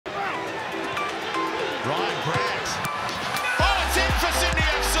Ryan Grant. Oh, it's in for Sydney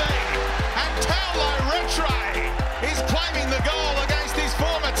FC. And Paulo Retre is claiming the goal against his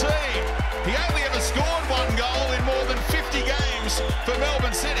former team. He only ever scored one goal in more than 50 games for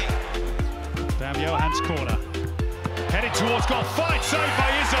Melbourne City. Down Johan's corner. Headed towards goal. Fine save by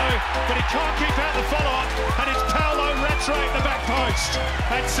Izzo, but he can't keep out the follow-up. And it's Paulo Retre at the back post.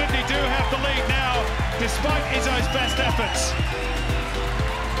 And Sydney do have the lead now, despite Izzo's best efforts.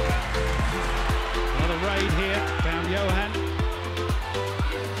 Another raid here. Down Johan.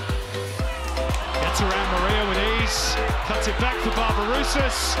 Gets around Maria with ease. Cuts it back for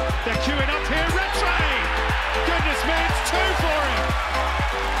Barbarouses. They're queuing up here. Retre! Goodness me, it's 2 for him.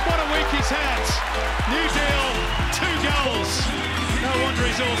 What a week he's had. New deal, 2 goals. No wonder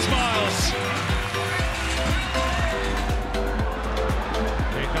he's all smiles.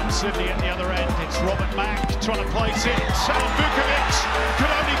 Here comes Sydney at the other end. It's Robert Mack trying to place it. Vukovic could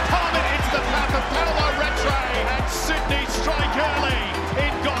only palm it into the path of Paulo Retre. And Sydney strike early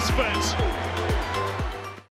in Gosford.